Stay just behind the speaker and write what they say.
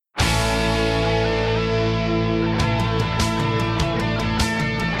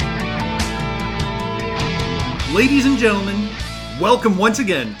Ladies and gentlemen, welcome once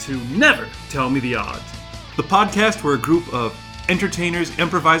again to Never Tell Me the Odds, the podcast where a group of entertainers,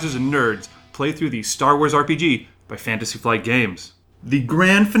 improvisers, and nerds play through the Star Wars RPG by Fantasy Flight Games. The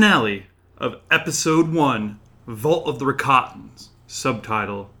grand finale of Episode 1, Vault of the Rakatans,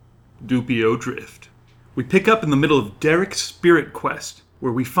 subtitle, Dupio Drift. We pick up in the middle of Derek's Spirit Quest,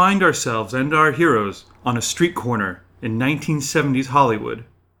 where we find ourselves and our heroes on a street corner in 1970s Hollywood.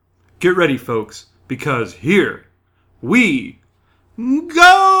 Get ready, folks, because here we go!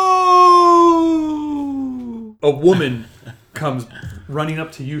 A woman comes running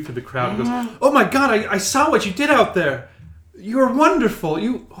up to you through the crowd and goes, "Oh my god, I saw what you did out there. You're wonderful.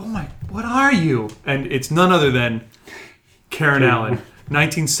 What are you?" And it's none other than Karen Allen,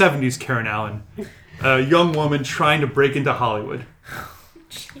 1970s Karen Allen, a young woman trying to break into Hollywood.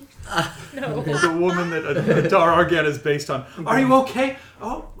 No. The woman that Adar Argan is based on. Are you okay?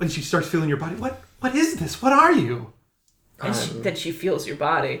 Oh, and she starts feeling your body. What is this? What are you? And then she feels your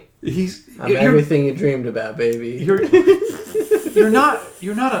body. I'm everything you dreamed about, baby. You're not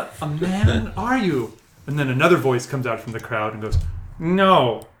a man, are you? And then another voice comes out from the crowd and goes,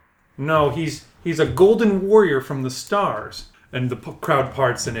 No, he's a golden warrior from the stars. And the crowd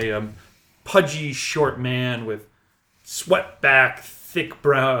parts, and a pudgy, short man with swept back, thick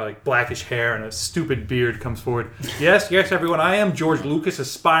brown, like blackish hair and a stupid beard comes forward. Yes, everyone. I am George Lucas,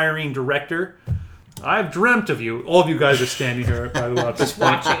 aspiring director. I've dreamt of you. All of you guys are standing here, by the way, at this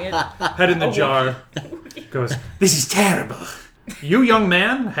point. Watching it. Head in the jar. Goes, this is terrible. You, young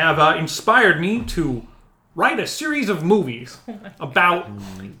man, have inspired me to write a series of movies about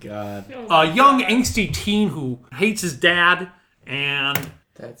a young, angsty teen who hates his dad, and...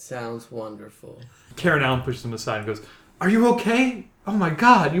 That sounds wonderful. Karen Allen pushes him aside and goes, "Are you okay? Oh my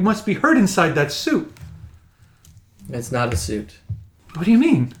god, you must be hurt inside that suit." It's not a suit. What do you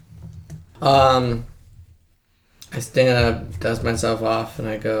mean? I stand up, dust myself off, and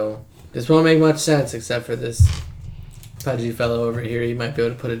I go, "This won't make much sense except for this pudgy fellow over here. He might be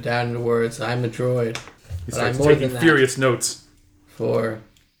able to put it down into words. I'm a droid. He But I'm starts more taking than that. furious notes.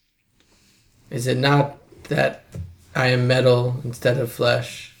 Is it not that I am metal instead of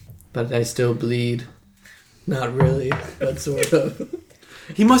flesh, but I still bleed? Not really, but sort of."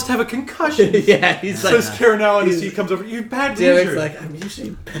 He must have a concussion. Yeah, he's like... Says Karen Allen as he comes over. You're badly Derek's injured. like, "I'm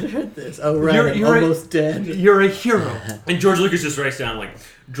usually better at this." Oh, right, You're I'm almost dead. You're a hero. And George Lucas just writes down, like,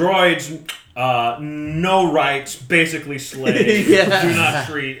 droids, no rights, basically slaves, Yeah. do not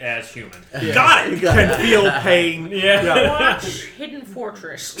treat as human. Yeah. Got it! Can feel pain. Yeah. Watch Hidden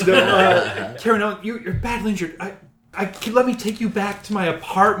Fortress. Karen Allen, you're badly injured. Let me take you back to my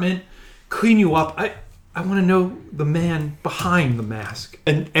apartment, clean you up. I want to know the man behind the mask.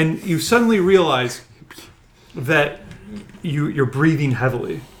 And you suddenly realize that you're breathing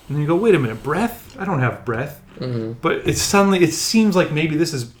heavily. And then you go, wait a minute, breath? I don't have breath. Mm-hmm. But it seems like maybe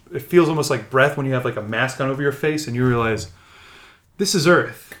it feels almost like breath when you have like a mask on over your face and you realize, this is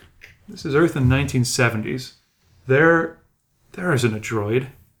Earth. This is Earth in the 1970s. There isn't a droid.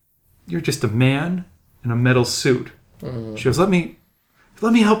 You're just a man in a metal suit. Mm-hmm. She goes, let me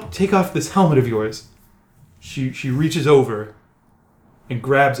help take off this helmet of yours. She reaches over and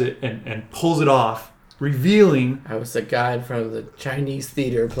grabs it and pulls it off, revealing... I was the guy from the Chinese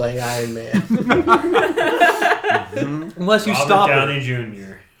theater playing Iron Man. Unless you Robert stop Downey her.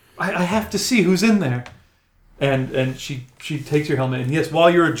 Jr. I have to see who's in there. And she takes your helmet. And yes,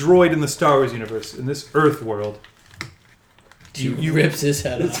 while you're a droid in the Star Wars universe, in this Earth world... You rips his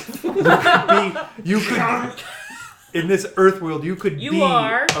head off. You could... In this Earth world, you could be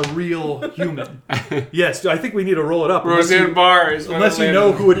are a real human. Yes, I think we need to roll it up. Roseanne Barr is Unless you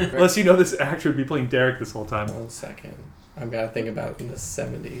know unless you know this actor would be playing Derek this whole time. 1 second. I've got to think about in the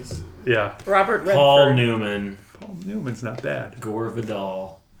 70s. Yeah. Robert Redford. Paul Newman. Paul Newman's not bad. Gore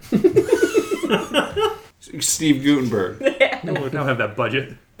Vidal. Steve Guttenberg. No, we don't have that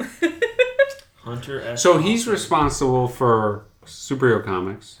budget. Hunter S. So he's responsible for superhero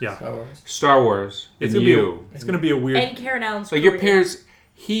comics, Yeah. Star Wars, It's and gonna you. It's going to be a weird... And Karen Allen's Like your career. parents,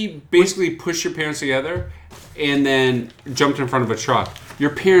 he basically pushed your parents together and then jumped in front of a truck. Your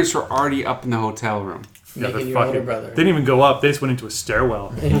parents were already up in the hotel room. Making your older brother. They didn't even go up. They just went into a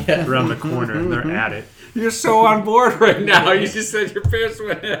stairwell around the corner, and they're at it. You're so on board right now. You just said your parents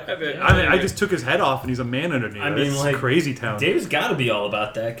went at it. I mean, I just took his head off, and he's a man underneath. I mean, It's like, crazy town. Dave's got to be all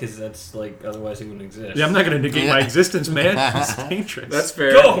about that because that's like otherwise he wouldn't exist. Yeah, I'm not going to negate my existence, man. It's dangerous. That's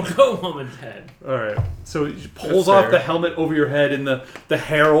fair. Go, woman's head. All right. So he pulls That's off fair. the helmet over your head, and the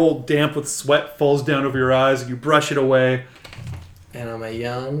hair, all damp with sweat, falls down over your eyes, and you brush it away. And I'm a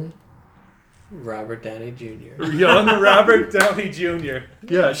young, Robert Downey Jr. Young Robert Downey Jr.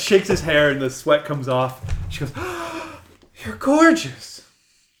 Yeah, shakes his hair and the sweat comes off. She goes, "You're gorgeous."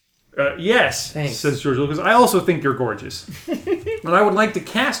 Yes, Thanks. says George Lucas. I also think you're gorgeous. And I would like to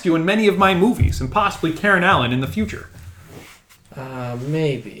cast you in many of my movies and possibly Karen Allen in the future.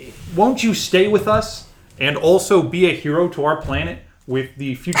 Maybe. Won't you stay with us and also be a hero to our planet with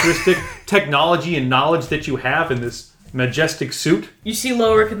the futuristic technology and knowledge that you have in this majestic suit? You see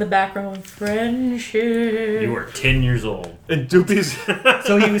Lorik in the background. Friendship. You were 10 years old. And Doopy's...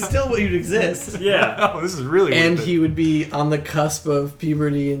 So he was still would exist. Yeah. Oh, this is really And worth it. he would be on the cusp of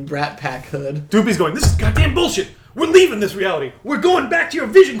puberty and Brat Pack hood. Doopy's going, "This is goddamn bullshit. We're leaving this reality. We're going back to your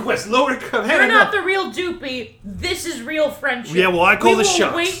vision quest, Lorik." You're not the real Doopy. This is real friendship. Yeah, well, I call we the will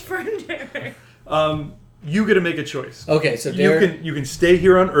shots. wait for Derek. You get to make a choice. Okay, so Derek... You can stay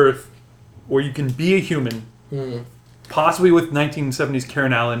here on Earth, or you can be a human, possibly with 1970s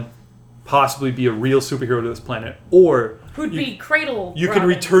Karen Allen, possibly be a real superhero to this planet, or Who'd be Cradle you can Robin.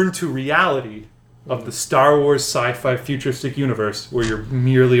 return to reality of the Star Wars sci-fi futuristic universe where you're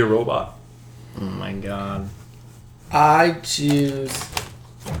merely a robot. Oh my god. I choose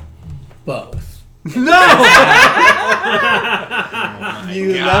both. No!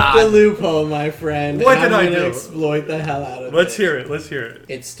 You left a loophole, my friend. What and did I'm I gonna do? exploit the hell out of Let's it. hear it. Let's hear it.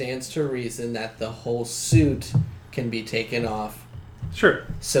 It stands to reason that the whole suit can be taken off. Sure.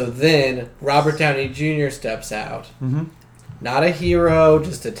 So then Robert Downey Jr. steps out. Mm-hmm. Not a hero,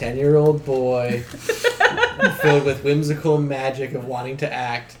 just a 10-year-old boy filled with whimsical magic of wanting to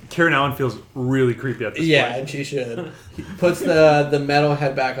act. Karen Allen feels really creepy at this Yeah, point. and she should. He puts the metal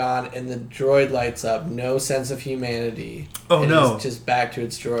head back on, and the droid lights up. No sense of humanity. Oh, It no. is just back to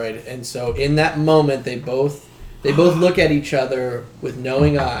its droid. And so in that moment, they both look at each other with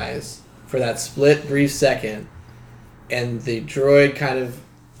knowing eyes for that split, brief second. And the droid kind of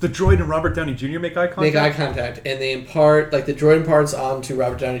The droid and Robert Downey Jr. make eye contact? make eye contact, and they impart, like, the droid imparts onto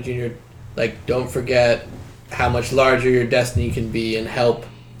Robert Downey Jr., like, don't forget how much larger your destiny can be and help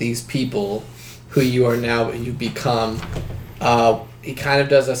these people who you are now, you've become. He kind of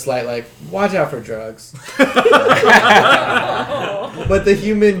does a slight, like, watch out for drugs. But the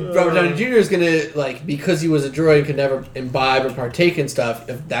human Robert Downey Jr. is going to, like, because he was a droid and could never imbibe or partake in stuff,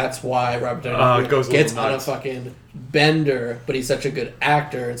 if that's why Robert Downey it goes Jr. a gets little on a nuts. fucking bender, but he's such a good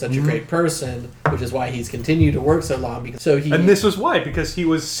actor and such a great person, which is why he's continued to work so long. Because, so he And this was why, because he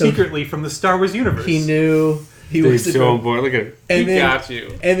was secretly from the Star Wars universe. he knew he Dude, was the so droid. on board. Look at it. And He then- got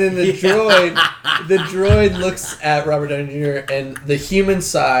you. And then the droid looks at Robert Downey Jr. and the human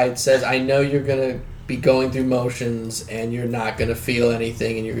side says, "I know you're gonna be going through motions and you're not gonna feel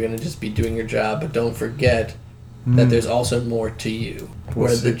anything and you're gonna just be doing your job, but don't forget that there's also more to you."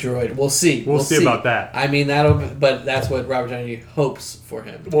 Where the droid, we'll see. We'll see about that. I mean, but that's what Robert Downey hopes for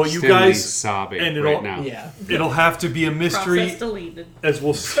him. Well, you Stanley's guys, sobbing and right it'll- now. Yeah. it'll have to be a mystery, Process deleted. as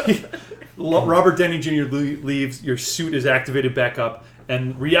we'll see. Robert Downey Jr. leaves, your suit is activated back up,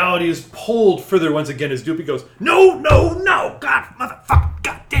 and reality is pulled further once again as Doopy goes, "No, no, no! God, motherfucker,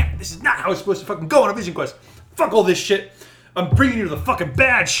 god damn it, this is not how it's supposed to fucking go on a Vision Quest. Fuck all this shit. I'm bringing you to the fucking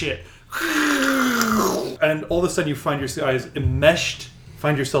bad shit." And all of a sudden you find yourselves enmeshed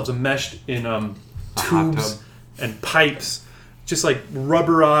in hot tubes tub. and pipes, just like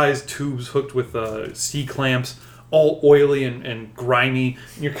rubberized tubes hooked with C-clamps, all oily and grimy.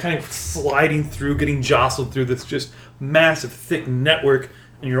 And you're kind of sliding through, getting jostled through this just massive, thick network,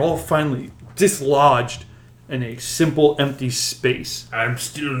 and you're all finally dislodged in a simple, empty space. I'm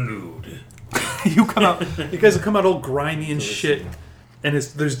still nude. You guys will come out all grimy and shit, and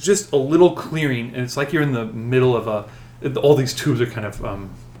there's just a little clearing, and it's like you're in the middle of all these tubes are kind of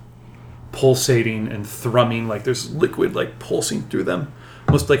pulsating and thrumming, like there's liquid like pulsing through them,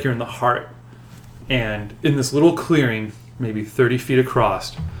 almost like you're in the heart. And in this little clearing, maybe 30 feet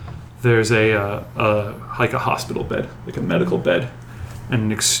across, there's a hospital bed, like a medical bed, and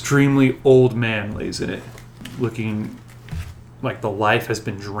an extremely old man lays in it, looking like the life has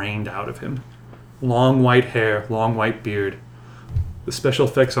been drained out of him. Long white hair, long white beard. The special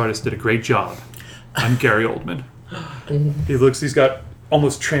effects artist did a great job. I'm Gary Oldman. He's got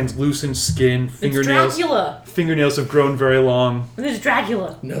almost translucent skin, It's fingernails. Dracula. Fingernails have grown very long. There's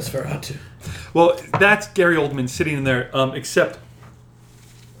Dracula. Nosferatu. Well, that's Gary Oldman sitting in there, except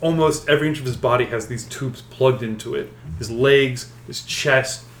almost every inch of his body has these tubes plugged into it. His legs, his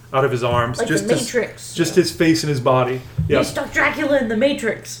chest, out of his arms. Like just the Matrix. Just his face and his body. They Yeah. stuck Dracula in the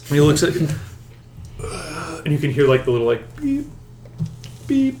Matrix. And he looks at and you can hear like the little like beep,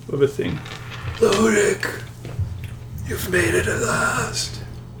 beep of a thing. Lorik, you've made it at last.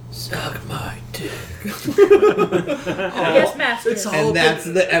 Suck my dick. Yes, master. It's all And that's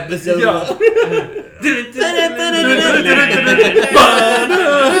the episode. Yeah.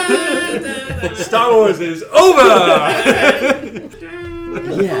 Star Wars is over.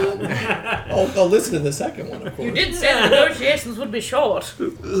 Yeah. I'll listen to the second one, of course. You did say the negotiations would be short.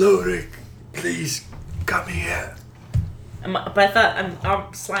 Lorik, please come here. But I thought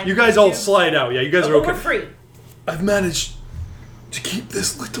I'm sliding. You guys all slide out. Yeah, you guys are But we're okay. free. I've managed to keep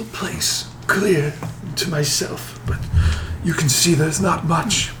this little place clear to myself, but you can see there's not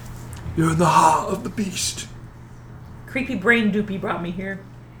much. You're in the heart of the beast. Creepy brain Doopy brought me here.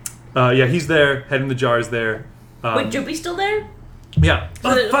 Yeah, he's there. Head in the jar is there. Wait, Doopy's still there? Yeah.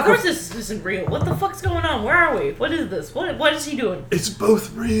 Of course this isn't real. What the fuck's going on? Where are we? What is this? What is he doing? It's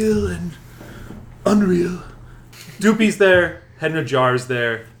both real and unreal. Doopy's there. Head in a jar is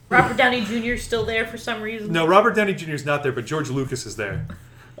there. Robert Downey Jr. 's still there for some reason. No, Robert Downey Jr. is not there, but George Lucas is there.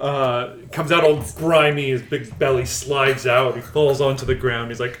 Comes out all grimy. His big belly slides out. He falls onto the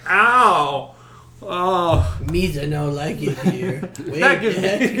ground. He's like, "Ow! Oh, Misa no like it here. Wait, That gives me-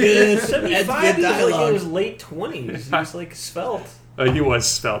 that's good. That's 75, good he was like in dialogue. his late 20s. He was like svelte. He was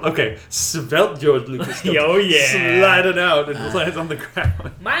svelte. Okay, svelte George Lucas. comes Oh, yeah. sliding out and lands on the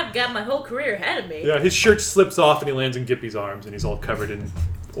ground. I've got my whole career ahead of me. Yeah, his shirt slips off and he lands in Gippy's arms, and he's all covered in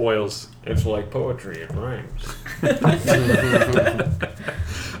oils. It's like poetry. It rhymes.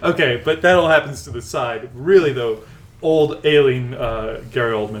 Okay, but that all happens to the side. Really, though, old ailing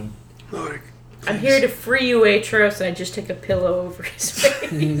Gary Oldman. Lorik, I'm here to free you, Atros, and I just take a pillow over his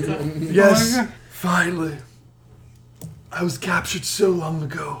face. yes, finally. I was captured so long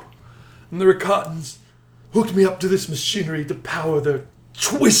ago, and the Rakatans hooked me up to this machinery to power their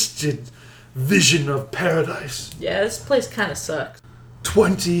twisted vision of paradise. Yeah, this place kind of sucks.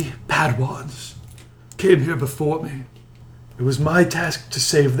 20 Padwans came here before me. It was my task to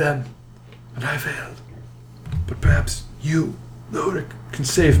save them, and I failed. But perhaps you, Lorik, can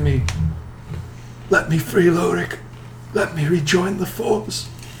save me. Let me free Lorik. Let me rejoin the Force.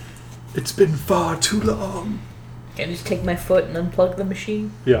 It's been far too long. Can I just take my foot and unplug the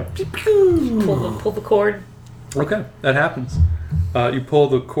machine? Yeah. Pull the cord? Okay, that happens. You pull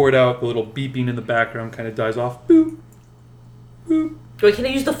the cord out, the little beeping in the background kind of dies off. Boop. Boop. Wait, can I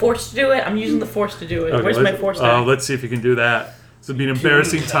use the force to do it? I'm using the force to do it. Okay, Where's my force die? let's see if you can do that. This would be an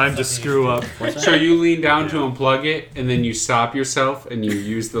embarrassing time to screw up. So you lean down to unplug it, and then you stop yourself, and you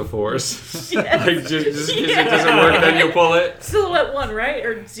use the force. Yes. Like just because it doesn't work, then you pull it. Silhouette 1, right?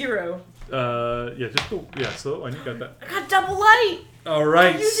 Or 0? Yeah, just go. Yeah, so you got that. I got double light! All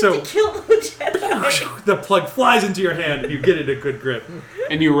right, Use so it to kill the Jedi! the plug flies into your hand, and you get it a good grip.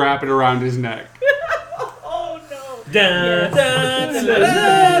 And you wrap it around his neck. Oh no! Dun, dun, dun,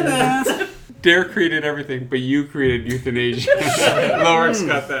 dun, dun. Dare created everything, but you created euthanasia. Lorik's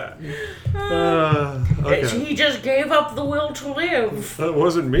got that. Okay. He just gave up the will to live. That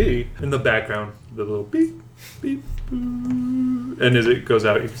wasn't me. In the background, the little beep, beep, boo. And as it goes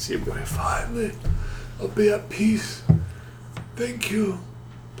out, you can see him going, Finally, I'll be at peace. Thank you,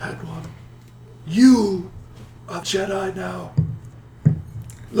 Padawan. You are Jedi now.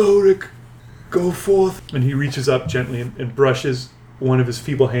 Lorik, go forth. and he reaches up gently and brushes one of his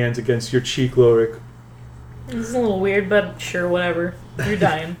feeble hands against your cheek, Lorik. This is a little weird, but sure, whatever. You're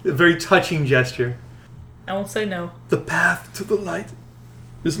dying. A very touching gesture. I won't say no. The path to the light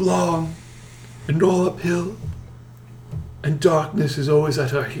is long and all uphill, and darkness is always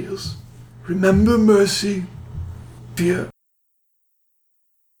at our heels. Remember mercy, fear.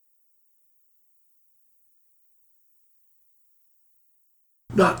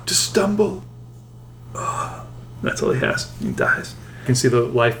 Not to stumble. That's all he has. He dies. You can see the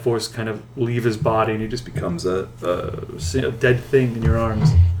life force kind of leave his body, and he just becomes a dead thing in your arms.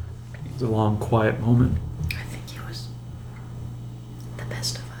 It's a long, quiet moment. I think he was the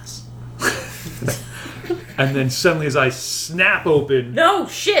best of us. And then suddenly his eyes snap open, No,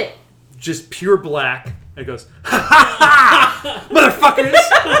 shit! just pure black. And it goes, ha ha ha!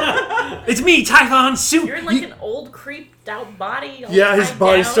 Motherfuckers! It's me, Typhon Suit! You're in like an old creeped out body. All Yeah, his tied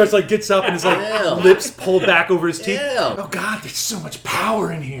body down. starts gets up and his Ew. lips pull back over his teeth. Ew. Oh God, there's so much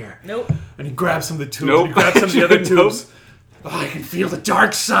power in here. Nope. And he grabs some of the tubes. Nope. And he grabs some of the other Nope. tubes. Oh, I can feel the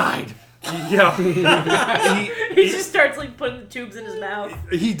dark side. Yeah, He just starts like putting the tubes in his mouth.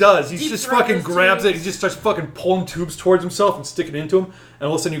 he does. He Deep just throat fucking those grabs it. tubes. He just starts fucking pulling tubes towards himself and sticking it into him. And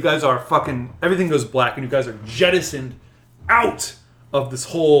all of a sudden, you guys are fucking. Everything goes black, and you guys are jettisoned out of this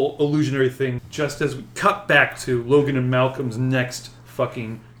whole illusionary thing. Just as we cut back to Logan and Malcolm's next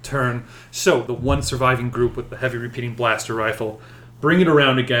fucking turn. So the one surviving group with the heavy repeating blaster rifle, bring it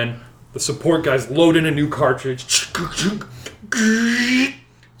around again. The support guys load in a new cartridge.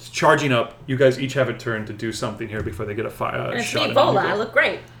 charging up. You guys each have a turn to do something here before they get a fire And it's shot. me, at you. Vola. I look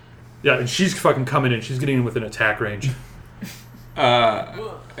great. Yeah, and she's fucking coming in. She's getting in within attack range.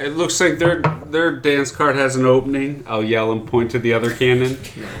 It looks like their dance card has an opening. I'll yell and point to the other cannon,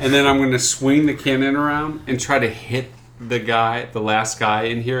 and then I'm going to swing the cannon around and try to hit the last guy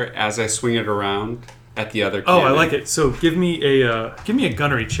in here as I swing it around at the other Oh, cannon. I like it. So give me a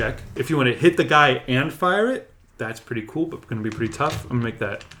gunnery check. If you want to hit the guy and fire it, that's pretty cool, but going to be pretty tough. I'm going to make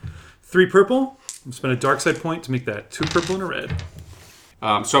that 3 purple. I'm spend a dark side point to make that 2 purple and a red.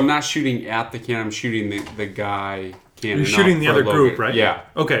 So I'm not shooting at the cannon. I'm shooting the guy cannon. You're shooting up the for other Logan. group, right? Yeah.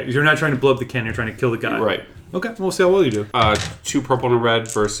 Okay, you're not trying to blow up the cannon. You're trying to kill the guy. Right. Okay, we'll see how well you do. 2 purple and a red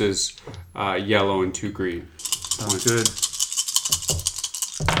versus yellow and 2 green. Sounds good.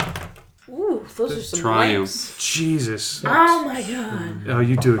 Ooh, those are some Triumph. likes. Jesus. Oh my god. Oh,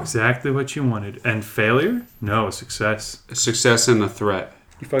 you do exactly what you wanted. And failure? No, success. A success and a threat.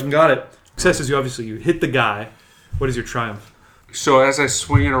 You fucking got it. Success is you hit the guy. What is your triumph? So as I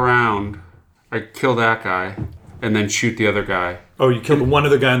swing it around, I kill that guy and then shoot the other guy. Oh, you killed one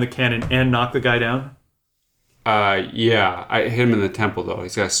other guy in the cannon and knocked the guy down? Yeah, I hit him in the temple though.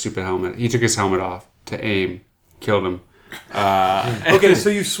 He's got a stupid helmet. He took his helmet off to aim, killed him. Okay, so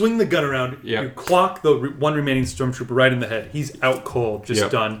you swing the gun around. Yep. You clock the one remaining stormtrooper right in the head. He's out cold, just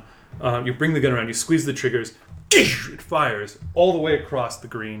Yep. done. You bring the gun around. You squeeze the triggers. It fires all the way across the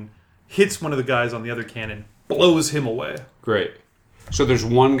green. Hits one of the guys on the other cannon. Blows him away. Great. So there's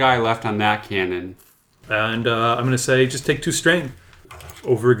one guy left on that cannon. And I'm going to say just take 2 strain.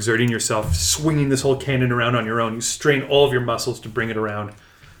 Overexerting yourself, swinging this whole cannon around on your own. You strain all of your muscles to bring it around.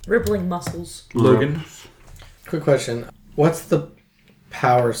 Rippling muscles. Logan? Quick question. What's the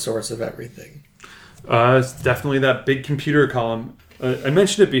power source of everything? It's definitely that big computer column. I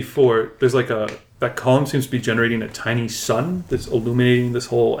mentioned it before. There's like that column seems to be generating a tiny sun that's illuminating this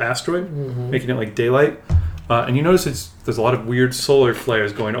whole asteroid, making it like daylight. And you notice there's a lot of weird solar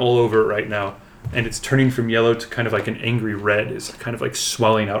flares going all over it right now. And it's turning from yellow to kind of like an angry red. It's kind of like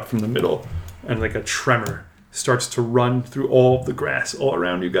swelling out from the middle. And like a tremor starts to run through all of the grass all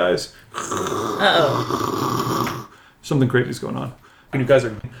around you guys. Uh-oh. Something great is going on. And you guys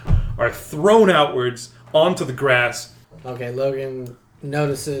are thrown outwards onto the grass. Okay, Logan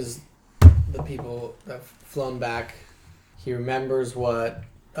notices the people that have flown back. He remembers what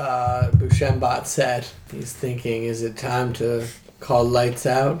Bouchembot said. He's thinking, is it time to call lights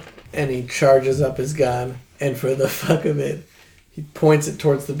out? And he charges up his gun, and for the fuck of it, he points it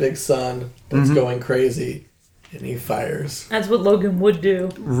towards the big sun that's going crazy, and he fires. That's what Logan would do.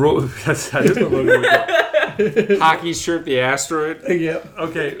 That is what Logan would do. Hockey shirt the asteroid. Yep.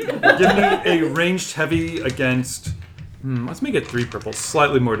 Okay, give me a ranged heavy against... let's make it 3 purple,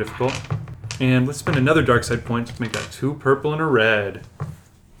 slightly more difficult. And let's spend another dark side point to make that 2 purple and a red.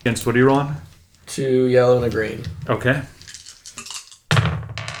 Against what are you rolling? 2 yellow and a green. Okay.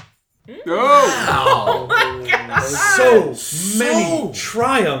 Oh! So many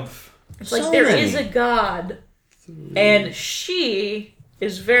triumph. It's like there is a god, and she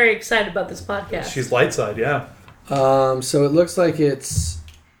is very excited about this podcast. She's light side, yeah. So it looks like it's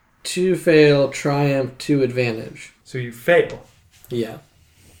 2 fail, triumph, 2 advantage. So you fail. Yeah.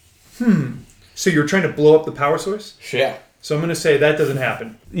 So you're trying to blow up the power source? Yeah. So I'm going to say that doesn't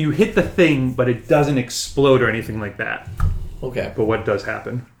happen. You hit the thing, but it doesn't explode or anything like that. Okay. But what does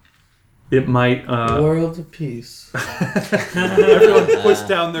happen? It might... World of peace. everyone puts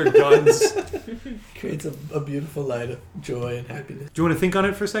down their guns. Creates a beautiful light of joy and happiness. Do you want to think on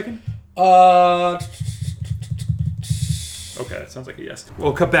it for a second? Okay, that sounds like a yes.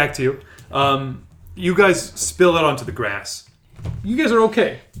 We'll cut back to you. You guys spill out onto the grass. You guys are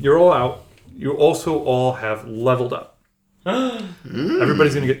okay. You're all out. You also all have leveled up.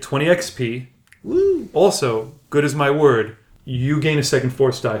 Everybody's going to get 20 XP. Woo. Also, good as my word, you gain a second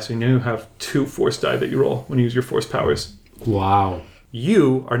force die, so you now have 2 force die that you roll when you use your force powers. Wow.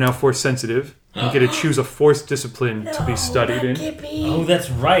 You are now force sensitive. You get to choose a force discipline to be studied in. Oh,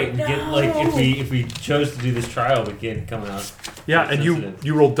 that's right. We get like if we chose to do this trial, we get come out. Yeah, and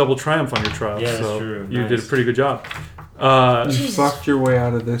you rolled double triumph on your trial. Yeah, that's so true. You Nice. did a pretty good job. You fucked your way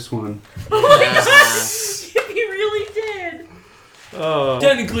out of this one. He really did.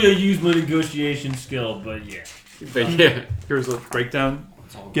 Technically, I used my negotiation skill, but yeah. But yeah. Here's a breakdown,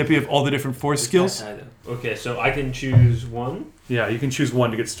 Gippy, of all the different force skills. Okay, so I can choose one. Yeah, you can choose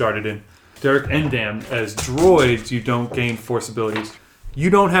one to get started in. Derek and Dan, as droids, you don't gain force abilities.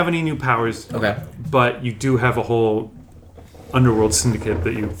 You don't have any new powers, Okay. but you do have a whole underworld syndicate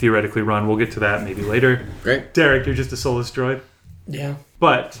that you theoretically run. We'll get to that maybe later. Great. Derek, you're just a soulless droid. Yeah.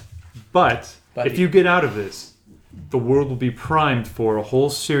 But if you get out of this, the world will be primed for a whole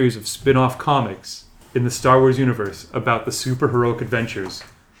series of spin-off comics in the Star Wars universe about the superheroic adventures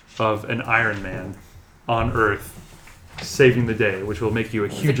of an Iron Man on Earth saving the day, which will make you a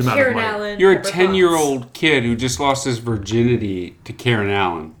huge amount of Karen money. Allen, You're a Pepper 10-year-old kid who just lost his virginity to Karen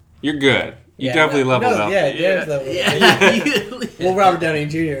Allen. You're good. You definitely leveled up. Yeah, Dan's leveled up. Well, Robert Downey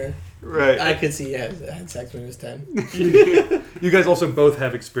Jr. Right. I could see he had sex when he was 10. You guys also both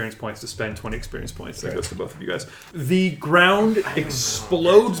have experience points to spend 20 experience points. That goes to both of you guys. The ground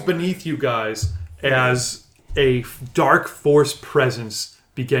explodes beneath you guys as a dark force presence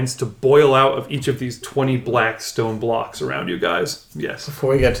begins to boil out of each of these 20 black stone blocks around you guys. Yes.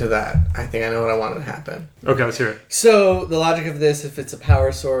 Before we get to that, I think I know what I wanted to happen. Okay, let's hear it. So, the logic of this, if it's a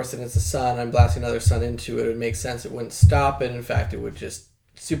power source and it's a sun, I'm blasting another sun into it, it would make sense. It wouldn't stop it. In fact, it would just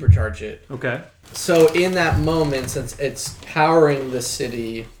supercharge it. Okay. So, in that moment, since it's powering the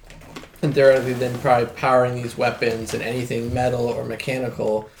city, and theoretically then probably powering these weapons and anything metal or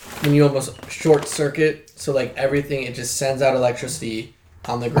mechanical, when you almost short circuit, so like everything, it just sends out electricity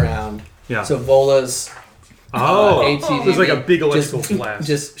on the ground. Yeah. So Vola's ATV there's like a big electrical blast.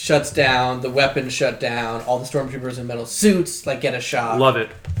 just shuts down, the weapons shut down, all the stormtroopers in metal suits like get a shock. Love it.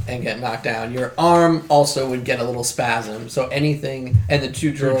 And get knocked down. Your arm also would get a little spasm. So anything, and the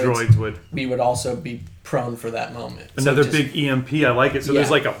two droids would. we would also be prone for that moment. Another so just, big EMP. I like it. So there's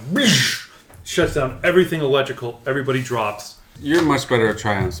like a shuts down everything electrical. Everybody drops. You're much better at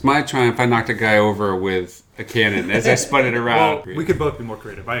triumphs. My triumph, I knocked a guy over with a cannon as I spun it around. Well, we could both be more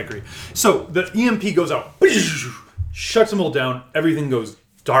creative. I agree. So the EMP goes out, shuts them all down. Everything goes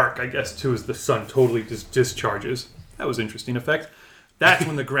dark, I guess, too, as the sun totally discharges. That was an interesting effect. That's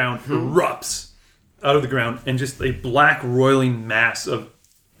when the ground erupts out of the ground, and just a black roiling mass of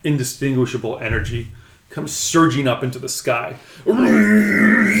indistinguishable energy comes surging up into the sky.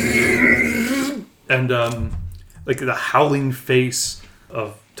 And like the howling face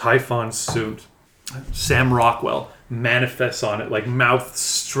of Typhon Suit, Sam Rockwell, manifests on it, like mouth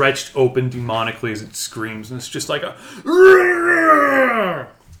stretched open demonically as it screams, and it's just like a...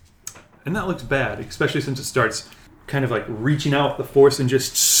 And that looks bad, especially since it starts kind of like reaching out the force and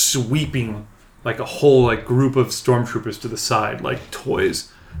just sweeping like a whole like group of stormtroopers to the side, like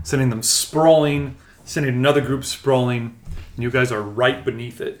toys, sending them sprawling, sending another group sprawling, and you guys are right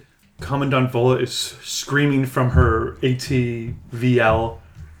beneath it. Commandant Vola is screaming from her ATVL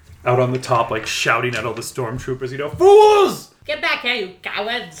out on the top, like shouting at all the stormtroopers, fools! Get back here, you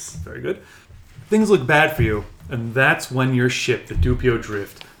cowards! Very good. Things look bad for you, and that's when your ship, the Dupio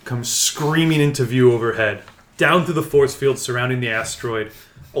Drift, comes screaming into view overhead, down through the force field surrounding the asteroid.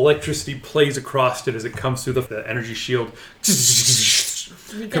 Electricity plays across it as it comes through the energy shield.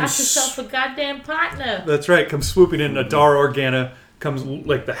 You got yourself a goddamn partner. That's right, comes swooping in. Adar Organa comes,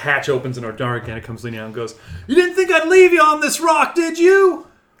 like the hatch opens and Adar Organa comes leaning out and goes, "You didn't think I'd leave you on this rock, did you?"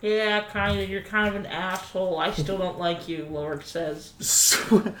 Yeah, kind of. You're kind of an asshole. I still don't like you, Lord says.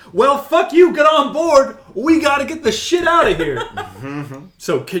 Well, fuck you. Get on board. We gotta get the shit out of here.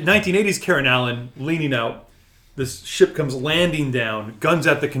 So, 1980s Karen Allen leaning out. This ship comes landing down. Guns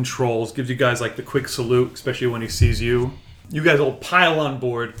at the controls. Gives you guys like the quick salute, especially when he sees you. You guys all pile on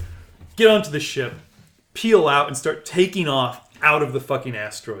board. Get onto the ship. Peel out and start taking off out of the fucking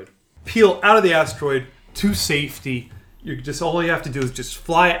asteroid. Peel out of the asteroid to safety. All you have to do is just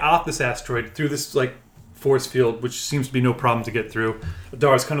fly off this asteroid through this like force field, which seems to be no problem to get through.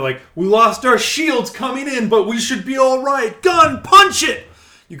 Adar's kind of like, "We lost our shields coming in, but we should be all right. Gun, punch it!"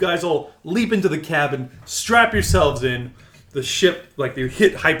 You guys all leap into the cabin, strap yourselves in. The ship, like you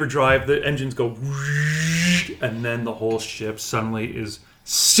hit hyperdrive, the engines go, and then the whole ship suddenly is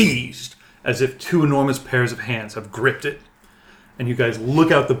seized as if two enormous pairs of hands have gripped it. And you guys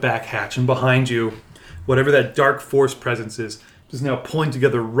look out the back hatch, and behind you, whatever that dark force presence is now pulling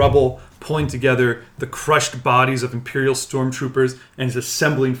together rubble, pulling together the crushed bodies of Imperial stormtroopers, and is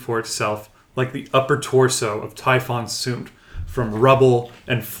assembling for itself like the upper torso of Typhon Suit from rubble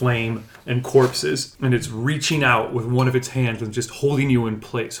and flame and corpses. And it's reaching out with one of its hands and just holding you in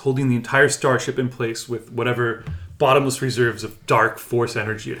place, holding the entire starship in place with whatever bottomless reserves of dark force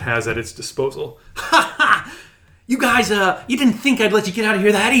energy it has at its disposal. Ha ha! You guys, you didn't think I'd let you get out of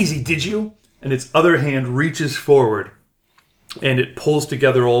here that easy, did you? And its other hand reaches forward, and it pulls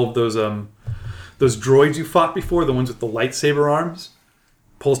together all of those droids you fought before, the ones with the lightsaber arms.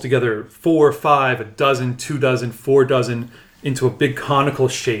 Pulls together 4, 5, a dozen, 2 dozen, 4 dozen into a big conical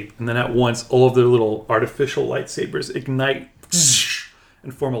shape, and then at once all of their little artificial lightsabers ignite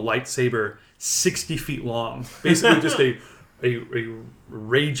and form a lightsaber 60 feet long. Basically, just a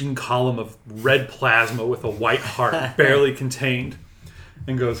raging column of red plasma with a white heart barely contained,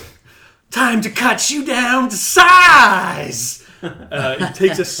 and goes, Time to cut you down to size. He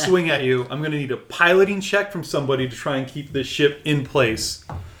takes a swing at you. I'm going to need a piloting check from somebody to try and keep this ship in place.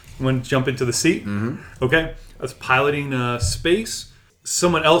 You want to jump into the seat? Mm-hmm. Okay. That's piloting space.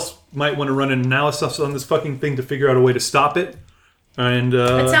 Someone else might want to run an analysis on this fucking thing to figure out a way to stop it. And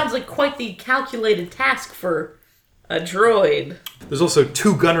That sounds like quite the calculated task for a droid. there's also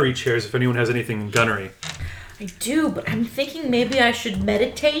 2 gunnery chairs if anyone has anything in gunnery. I do, but I'm thinking maybe I should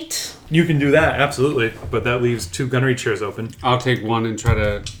meditate. You can do that, absolutely. But that leaves 2 gunnery chairs open. I'll take one and try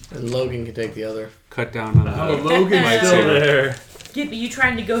to And Logan can take the other. cut down on the... Logan's still there. Gibby, you try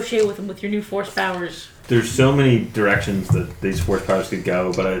and negotiate with him with your new force powers. There's so many directions that these force powers could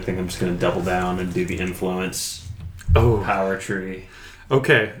go, but I think I'm just going to double down and do the influence power tree.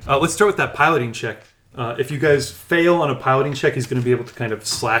 Okay, let's start with that piloting check. If you guys fail on a piloting check, he's going to be able to kind of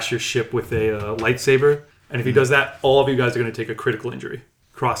slash your ship with a lightsaber. And if he does that, all of you guys are going to take a critical injury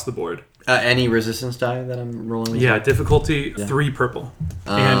across the board. Any resistance die that I'm rolling with? Yeah, difficulty 3 purple.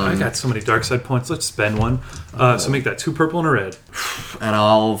 And I got so many dark side points. Let's spend one. So make that 2 purple and a red. And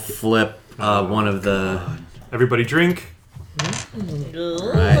I'll flip one of the... Everybody drink.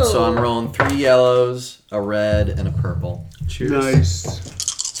 Right, so I'm rolling 3 yellows, a red, and a purple. Cheers.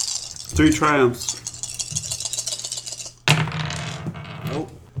 Nice. 3 triumphs.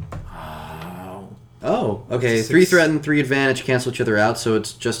 Oh, okay. 3 threat and 3 advantage cancel each other out, so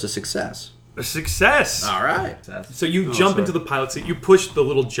it's just a success. A success. All right. So you jump into the pilot seat. You push the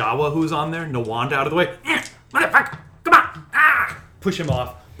little Jawa who's on there, Nawanda, out of the way. Motherfucker, come on. Push him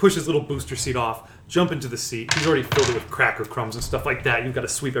off. Push his little booster seat off. Jump into the seat. He's already filled it with cracker crumbs and stuff like that. You've got to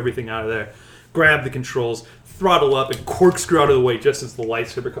sweep everything out of there. Grab the controls, throttle up, and corkscrew out of the way just as the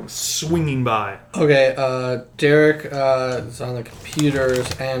lightsaber comes swinging by. Okay, Derek is on the computers,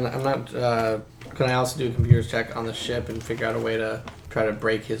 and I'm not... can I also do a computers check on the ship and figure out a way to try to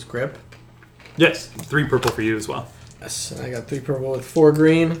break his grip? Yes, 3 purple for you as well. Yes, and I got 3 purple with 4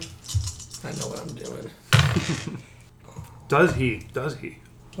 green. I know what I'm doing. Does he? Does he?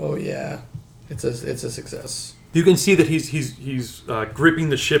 Oh yeah, it's a success. You can see that he's gripping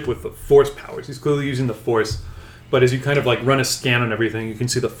the ship with the force powers. He's clearly using the force. But as you kind of like run a scan on everything, you can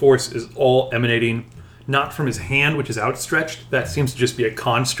see the force is all emanating not from his hand, which is outstretched. That seems to just be a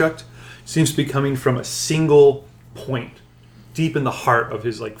construct. It seems to be coming from a single point deep in the heart of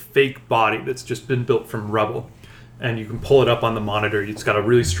his like fake body that's just been built from rubble. And you can pull it up on the monitor. It's got a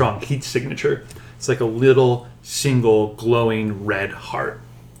really strong heat signature. It's like a little single glowing red heart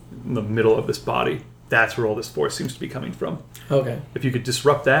in the middle of this body. That's where all this force seems to be coming from. Okay. If you could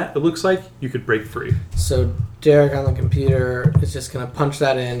disrupt that, it looks like you could break free. So Derek on the computer is just gonna punch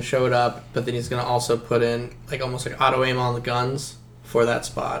that in, show it up, but then he's gonna also put in like almost like auto aim on the guns for that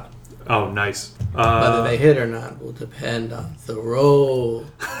spot. Oh, nice. Whether they hit or not will depend on the roll.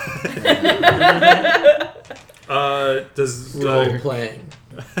 Does Role playing.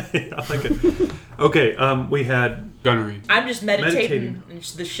 I like it. Okay, we had Gunnery. I'm just meditating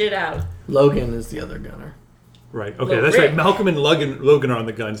the shit out. Logan is the other gunner. right. Okay, Little that's Rick. right. Malcolm and Logan are on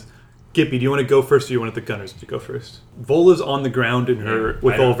the guns. Gippy, do you want to go first, or do you want the gunners to go first? Vola's on the ground in her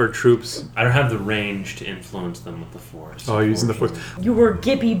with all of her troops. I don't have the range to influence them with the force. Oh, you're using the force. You were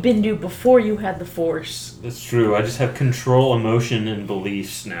Gibby Bindu before you had the force. That's true. I just have control, emotion, and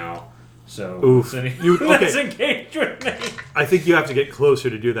beliefs now. So Oof. let's engage with me. I think you have to get closer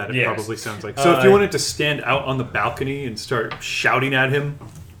to do that. It Yes. probably sounds like. So if you wanted to stand out on the balcony and start shouting at him,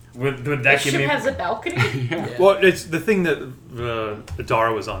 Would The that give ship me? has a balcony? well, it's the thing that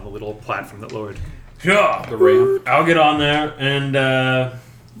Adara was on, the little platform that lowered. Sure. The ramp. I'll get on there, and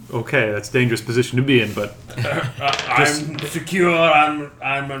Okay, that's a dangerous position to be in, but I'm secure. I'm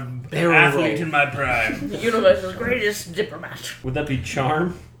an athlete in my prime. The universe's greatest diplomat. Would that be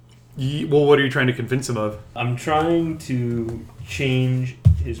charm? well, what are you trying to convince him of? I'm trying to change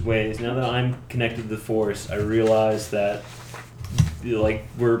his ways. Now that I'm connected to the Force, I realize that like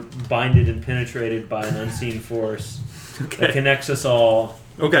we're binded and penetrated by an unseen force that connects us all,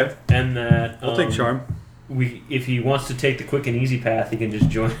 Okay, and that I'll take charm. If he wants to take the quick and easy path, he can just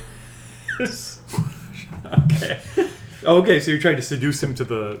join us. Okay, so you're trying to seduce him to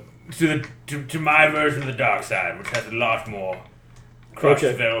the. to my version of the dark side, which has a lot more crushed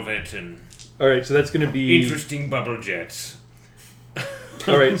velvet and All right, so that's going to be. interesting bubble jets.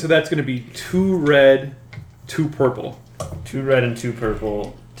 All right, so that's going to be 2 red, 2 purple. 2 red and 2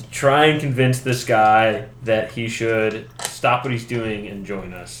 purple to try and convince this guy that he should stop what he's doing and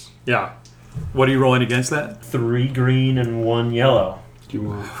join us. Yeah. What are you rolling against that? 3 green and 1 yellow. Do you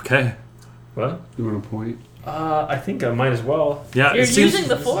want? Okay. What? You want a point? I think I might as well. Yeah, You're it seems using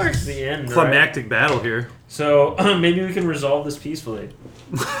the force. The end. Right? climactic battle here. So maybe we can resolve this peacefully.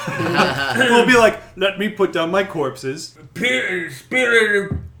 We'll be like, let me put down my corpses.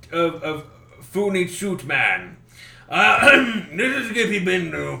 Spirit of Funi Shoot Man. This is Gippy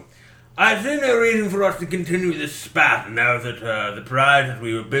Bindu. I see no reason for us to continue this spat now that the prize that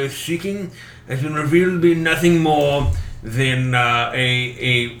we were both seeking has been revealed to be nothing more than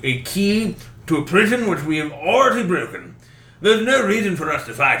a key to a prison which we have already broken. There's no reason for us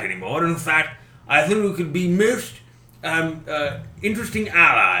to fight anymore. In fact, I think we could be most interesting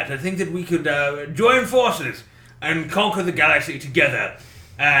allies. I think that we could join forces and conquer the galaxy together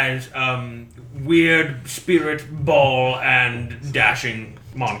as weird spirit ball and dashing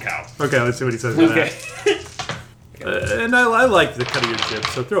Moncal. Okay, let's see what he says about that. And I like the cut of your jib,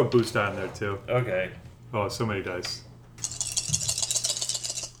 so throw a boost on there too. Okay. Oh, so many dice.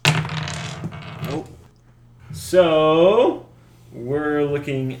 Oh. So we're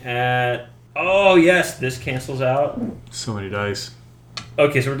looking at. Oh yes, this cancels out. So many dice.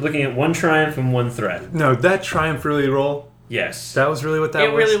 Okay, so we're looking at 1 triumph and 1 threat. No, that triumph really roll. Yes. That was really what that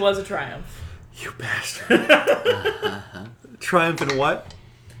It was? really was a triumph. You bastard. Triumph and what?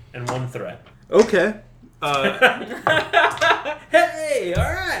 And 1 threat. Okay. Hey, all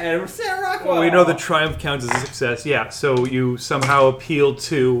right, we're Sam Rockwell. Well, we know the triumph counts as a success. Yeah, so you somehow appeal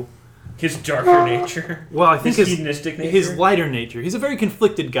to, His darker nature. well, I think His hedonistic nature. his lighter nature. He's a very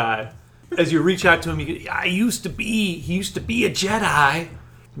conflicted guy. As you reach out to him, he used to be a Jedi.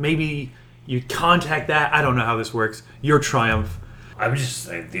 Maybe you contact that. I don't know how this works. Your triumph. I would just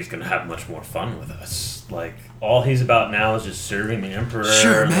say he's gonna have much more fun with us. Like all he's about now is just serving the Emperor.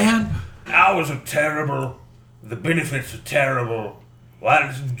 Sure, man. Hours are terrible. The benefits are terrible. Why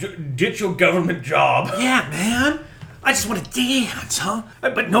don't ditch your government job? Yeah, man. I just want to dance, huh?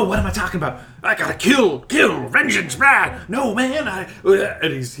 But no, what am I talking about? I gotta kill, vengeance, bad. No, man,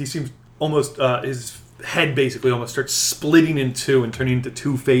 and he seems almost, his head basically almost starts splitting in two and turning into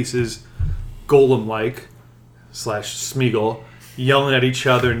two faces, golem-like, / Smeagol, yelling at each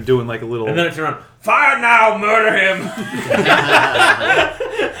other and doing like a little... And then it's around. Fire now, murder him.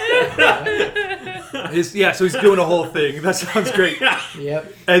 So he's doing a whole thing. That sounds great.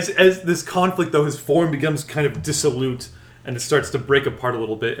 Yep. As this conflict, though, his form becomes kind of dissolute, and it starts to break apart a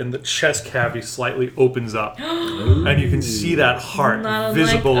little bit, and the chest cavity slightly opens up, and you can see that heart Not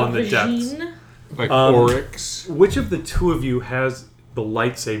visible in unlike the a depths. vagine. Like Oryx. Which of the two of you has the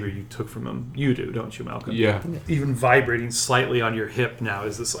lightsaber you took from him? You do, don't you, Malcolm? Yeah. Even vibrating slightly on your hip now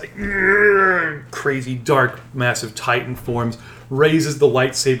is this like crazy dark massive titan forms, raises the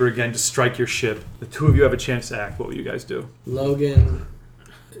lightsaber again to strike your ship. The two of you have a chance to act. What will you guys do? Logan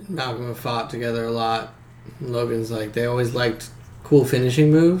and Malcolm have fought together a lot. Logan's like, they always liked cool finishing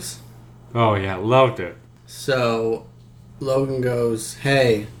moves. Oh yeah, loved it. So Logan goes,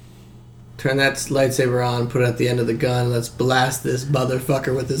 hey, turn that lightsaber on, put it at the end of the gun, let's blast this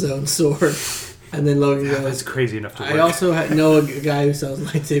motherfucker with his own sword. And then Logan That's goes, crazy enough to work. I also know a guy who sells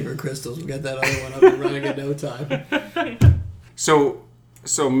lightsaber crystals. We'll get that other one up and running in no time. So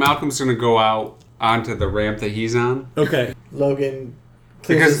Malcolm's gonna go out onto the ramp that he's on. Okay. Logan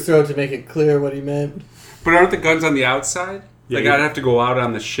clears Because- his throat to make it clear what he meant. But aren't the guns on the outside? Yeah, Like yeah. I'd have to go out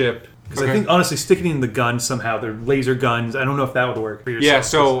on the ship. Because I think, honestly, sticking in the gun somehow, they're laser guns. I don't know if that would work for yourself. Yeah,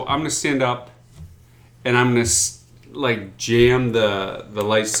 so I'm gonna stand up, and I'm gonna like jam the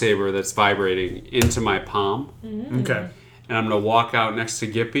lightsaber that's vibrating into my palm, Okay. and I'm gonna walk out next to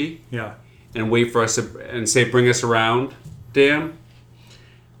Gippy Yeah. and wait for us to and say, "Bring us around, damn,"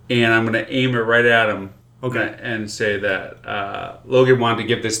 and I'm gonna aim it right at him. Okay. And say that Logan wanted to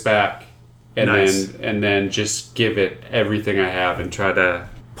give this back, and Nice. then just give it everything I have and try to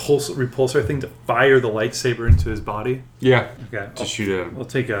Repulsor thing to fire the lightsaber into his body. Okay, Okay. shoot at him. I'll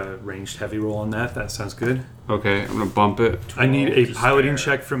take a ranged heavy roll on that. That sounds good. Okay, I'm gonna bump it. I need a to piloting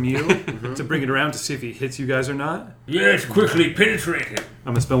spare. check from you to bring it around to see if he hits you guys or not. Yes, quickly penetrate him.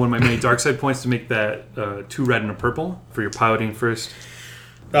 I'm gonna spend one of my many dark side points to make that 2 red and a purple for your piloting first.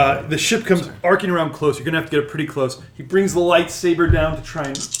 The ship comes arcing around close. You're gonna have to get it pretty close. He brings the lightsaber down to try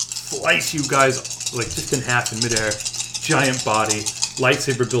and slice you guys like just in half in midair. Giant body,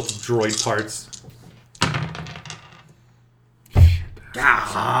 lightsaber built of droid parts.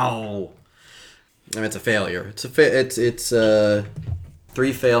 Ow! I mean, it's a failure. It's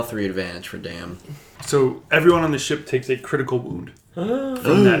 3 fail, 3 advantage for damn. So everyone on the ship takes a critical wound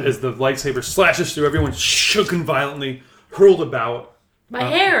from that as the lightsaber slashes through. Everyone's shooken violently, hurled about. My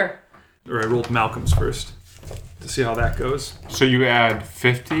hair. Or I rolled Malcolm's first to see how that goes. So you add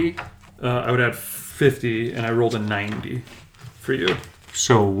 50. I would add 50, and I rolled a 90 for you.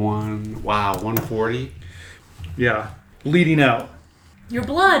 So 140. Yeah. Bleeding out. Your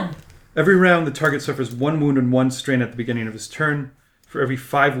blood. Every round, the target suffers 1 wound and 1 strain at the beginning of his turn. For every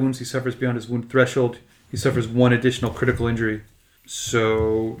 5 wounds he suffers beyond his wound threshold, he suffers 1 additional critical injury.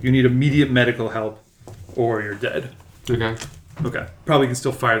 So you need immediate medical help, or you're dead. Okay. Okay. Probably can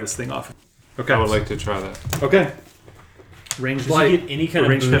still fire this thing off. Okay. I would like to try that. Okay. Range Does he light. get any kind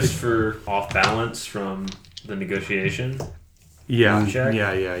Range of boost heavy. for off balance from the negotiation? Yeah. Check?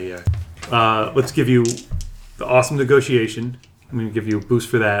 Yeah. Let's give you the awesome negotiation. I'm going to give you a boost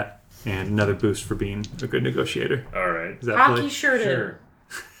for that, and another boost for being a good negotiator. All right. Is that Hockey play? shirted. Sure.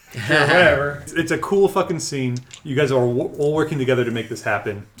 Whatever. It's a cool fucking scene. You guys are all working together to make this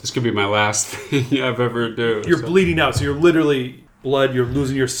happen. This could be my last thing I've ever do. You're bleeding out, so you're literally blood. You're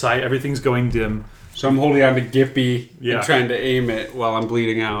losing your sight. Everything's going dim. So I'm holding on to Gippy Yeah. and trying to aim it while I'm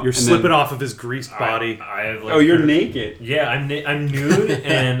bleeding out. You're And slipping then- off of his greased body. I have like Oh, you're naked. Yeah, I'm nude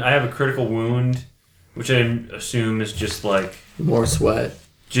and I have a critical wound, which I assume is just like More sweat.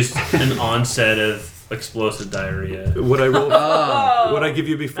 just an onset of explosive diarrhea. What I rolled, Oh. what I give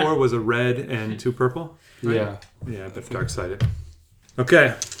you before was a red and 2 purple. Yeah. Yeah, but dark sided.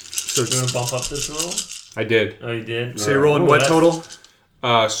 Okay, so You want to bump up this roll? I did. Oh, you did. so you're rolling Ooh, what that's- total?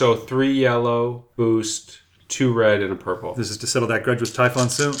 So 3 yellow, boost, 2 red, and a purple. This is to settle that grudge with Typhon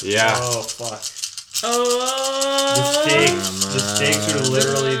soon. Yeah. Oh fuck! Oh. The stakes are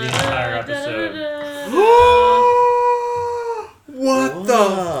literally the entire episode. What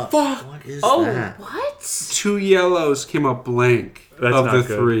the fuck? What is Oh, that? what? 2 yellows came up blank That's of not the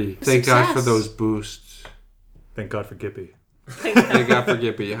good. 3. Thank God for Success. those boosts. Thank God for Gippy. Thank God for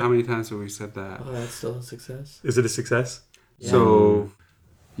Gippy. How many times have we said that? Oh, that's still a success. Is it a success? So,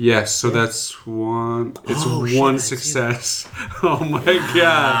 yes, so that's one. It's Oh, shit, one I see success. Oh my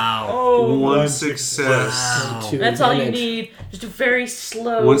God. Oh. One success. Two That's all you advantage. need. Just a very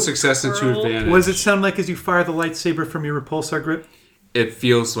slow. One success and 2 curl. advantage. What does it sound like as you fire the lightsaber from your repulsor grip? It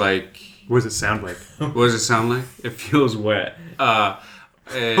feels like. What does it sound like? What does it sound like? It feels wet.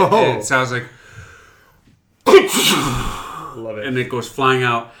 It Oh. sounds like. Love it. And it goes flying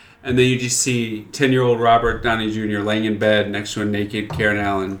out. And then you just see 10-year-old Robert Downey Jr. laying in bed next to a naked Karen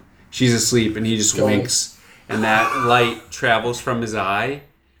Allen. She's asleep, and he just winks. And that light travels from his eye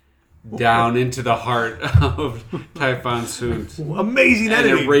down into the heart of Typhon Soont. Amazing And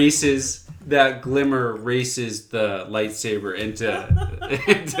editing. it races, that glimmer races the lightsaber into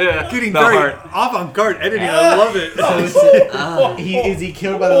Getting the very heart. avant-garde editing. I love it. Is he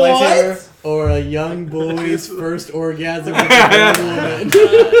killed by the lightsaber or a young boy's first orgasm with a young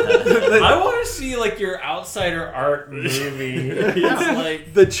woman? I want to see like your outsider art movie. It's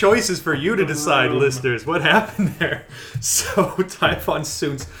like The choice is for you to decide, listeners. What happened there? So Typhon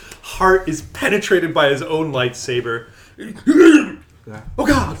Soon's heart is penetrated by his own lightsaber. Oh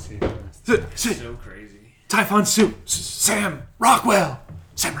God! so crazy. Typhon Soon, Sam Rockwell,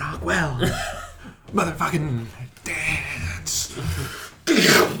 motherfucking dance.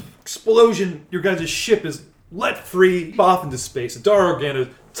 Explosion! Your guys' ship is let free off into space. Adara Organa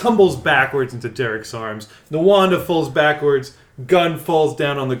tumbles backwards into Derek's arms. Nawanda falls backwards. Gun falls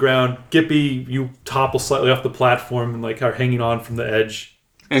down on the ground. Gippy, you topple slightly off the platform and like are hanging on from the edge.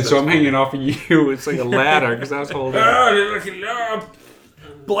 And so I'm hanging off of you. It's like a ladder because I was holding it. Oh, they're looking up.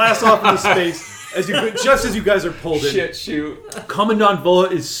 Blast off into space as just as you guys are pulled in. Shit, shoot. Commandant Vola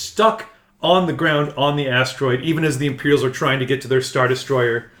is stuck on the ground on the asteroid, even as the Imperials are trying to get to their Star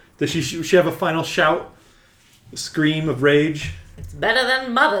Destroyer. Does she have a final shout? A scream of rage? It's better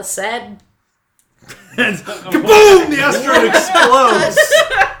than Mother said. And kaboom! The asteroid explodes!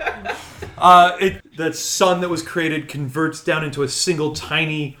 That sun that was created converts down into a single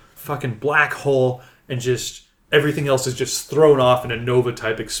tiny fucking black hole, and just everything else is just thrown off in a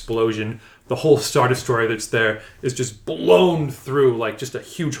nova-type explosion. The whole Star Destroyer that's there is just blown through, like just a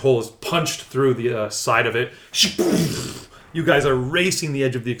huge hole is punched through the side of it. You guys are racing the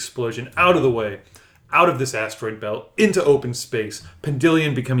edge of the explosion, out of the way, out of this asteroid belt, into open space.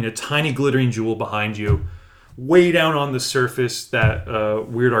 Pendilion becoming a tiny glittering jewel behind you. Way down on the surface, that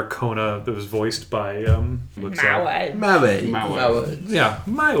weird Arcona that was voiced by looks up. Mawai.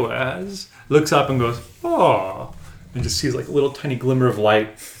 Maiwaz looks up and goes, "Oh," and just sees like a little tiny glimmer of light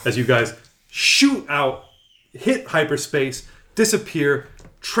as you guys shoot out, hit hyperspace, disappear,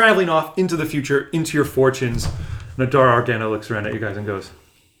 traveling off into the future, into your fortunes. Nadara Argana looks around at you guys and goes,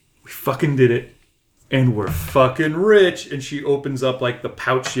 "We fucking did it. And we're fucking rich." And she opens up like the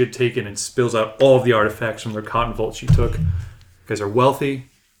pouch she had taken and spills out all of the artifacts from their cotton vault she took. You guys are wealthy,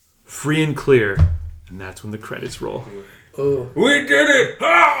 free and clear, and that's when the credits roll. Ooh. We did it!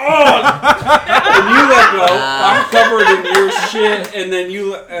 Ah, And you let go. I'm covered in your shit, and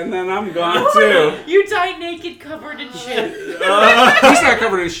then I'm gone too. You die naked, covered in shit. He's not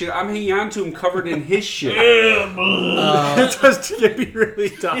covered in shit. I'm hanging on to him, covered in his shit. Does Skippy really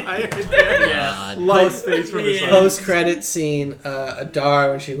die? Yeah. Light face from his eyes. Post-credit scene,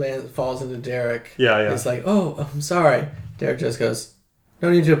 Adar, when she falls into Derek, Yeah. is like, oh, I'm sorry. Derek just goes, no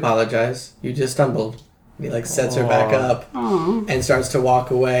need to apologize. You just stumbled. And he like sets her back up and starts to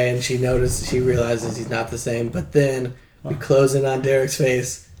walk away, and she realizes he's not the same. But then we close in on Derek's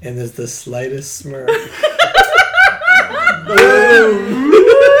face, and there's the slightest smirk.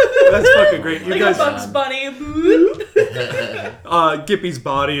 That's fucking great. You Like guys, a Bugs Bunny. Gippy's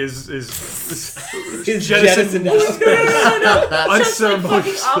body is He's jettisoned into space. Just like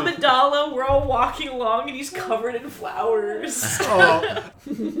fucking Unceremoniously. Amidala, we're all walking along and he's covered in flowers.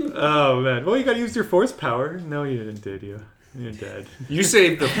 Oh man. Well, you gotta use your force power. No, you didn't, did you? You're dead. You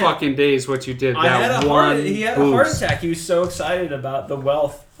saved the fucking days what you did. I had That a one he had a heart boost. attack. He was so excited about the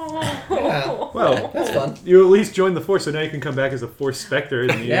wealth. Well, That's fun. you at least joined the force, so now you can come back as a force specter. In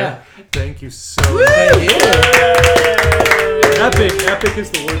the, Yeah. Thank you so much. Thank you. Epic is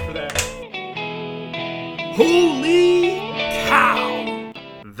the word for that. Holy cow!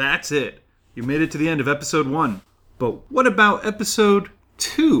 That's it. You made it to the end of episode 1. But what about episode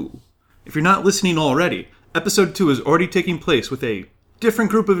 2? If you're not listening already, episode 2 is already taking place with a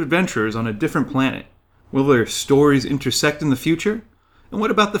different group of adventurers on a different planet. Will their stories intersect in the future? And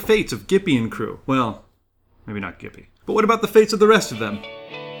what about the fates of Gippy and crew? Well, maybe not Gippy. But what about the fates of the rest of them?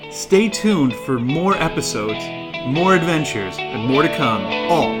 Stay tuned for more episodes, more adventures, and more to come,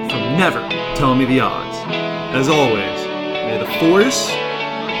 all from Never Tell Me the Odds. As always, may the Force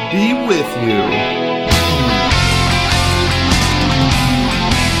be with you.